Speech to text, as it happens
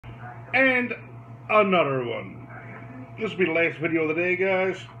And another one. This will be the last video of the day,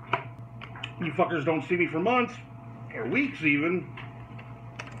 guys. You fuckers don't see me for months, or weeks even.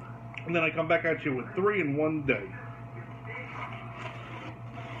 And then I come back at you with 3 in one day.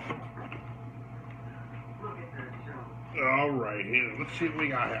 Alright, here, let's see what we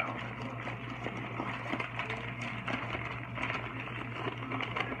got here.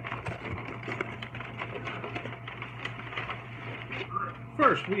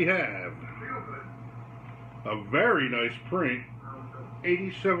 First, we have a very nice print,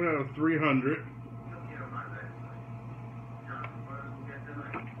 87 out of 300.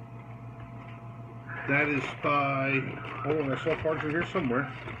 That is by, hold on, I saw parts in here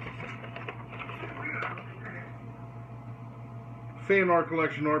somewhere. Fan Art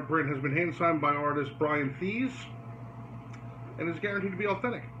Collection art print has been hand signed by artist Brian Thies and is guaranteed to be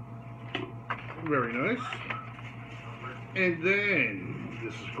authentic. Very nice. And then,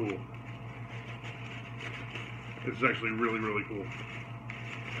 this is cool. This is actually really, really cool.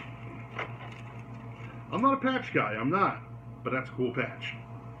 I'm not a patch guy, I'm not. But that's a cool patch.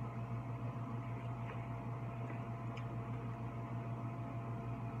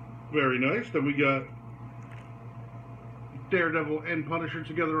 Very nice. Then we got Daredevil and Punisher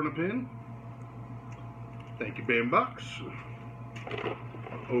together on a pin. Thank you, Bambox.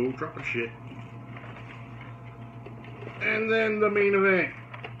 Oh, dropping shit. And then the main event.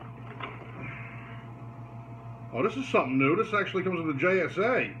 Oh, this is something new. This actually comes with the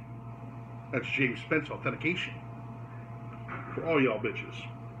JSA. That's James Spence authentication. For all y'all bitches.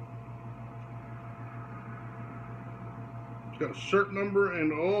 It's got a cert number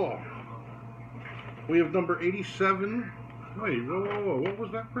and oh. We have number 87. Wait, whoa. What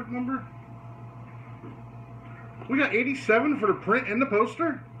was that print number? We got 87 for the print and the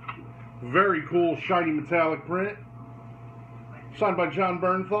poster? Very cool, shiny metallic print. Signed by Jon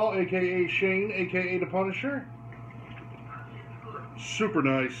Bernthal, a.k.a. Shane, a.k.a. The Punisher. Super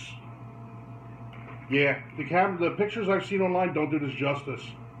nice. Yeah, the pictures I've seen online don't do this justice.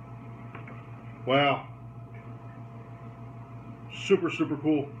 Wow. Super, super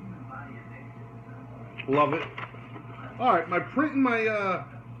cool. Love it. Alright, my print and my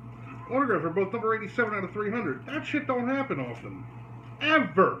autograph are both number 87 out of 300. That shit don't happen often.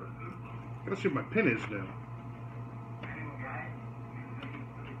 Ever. Gotta see what my pin is now.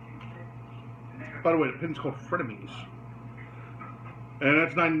 By the way, the pin's called Frenemies. And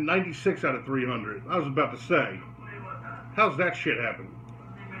that's 96 out of 300. I was about to say, how's that shit happen?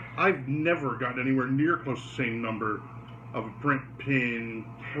 I've never gotten anywhere near close to the same number of a print pin,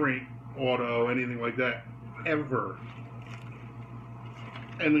 print auto, anything like that, ever.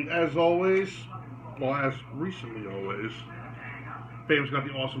 And as always, well, as recently always, Bam's got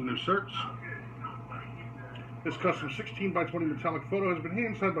the awesome new certs. This custom 16 by 20 metallic photo has been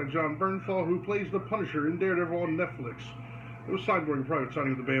hand signed by Jon Bernthal, who plays the Punisher in Daredevil on Netflix. It was signed during private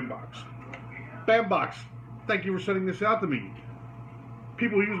signing of the Bambox. Bambox, thank you for sending this out to me.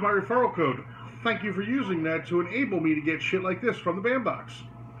 People who use my referral code, thank you for using that to enable me to get shit like this from the Bambox.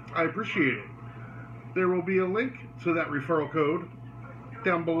 I appreciate it. There will be a link to that referral code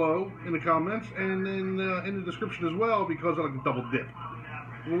down below in the comments and then in the description as well, because I like to double dip.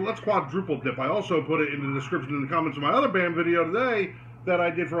 Well, let's quadruple dip. I also put it in the description in the comments of my other Bam video today that I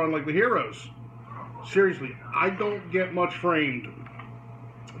did for Unlikely Heroes. Seriously, I don't get much framed.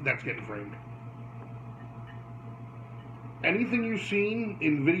 That's getting framed. Anything you've seen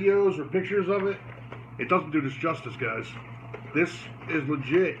in videos or pictures of it, it doesn't do this justice, guys. This is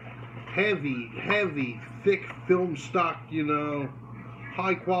legit. Heavy, thick film stock, you know,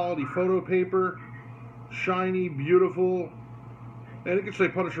 high quality photo paper, shiny, beautiful. And it can say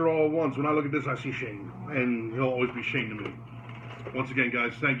Punisher all at once. When I look at this, I see Shane. And he'll always be Shane to me. Once again,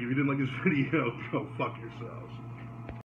 guys, thank you. If you didn't like this video, go fuck yourselves.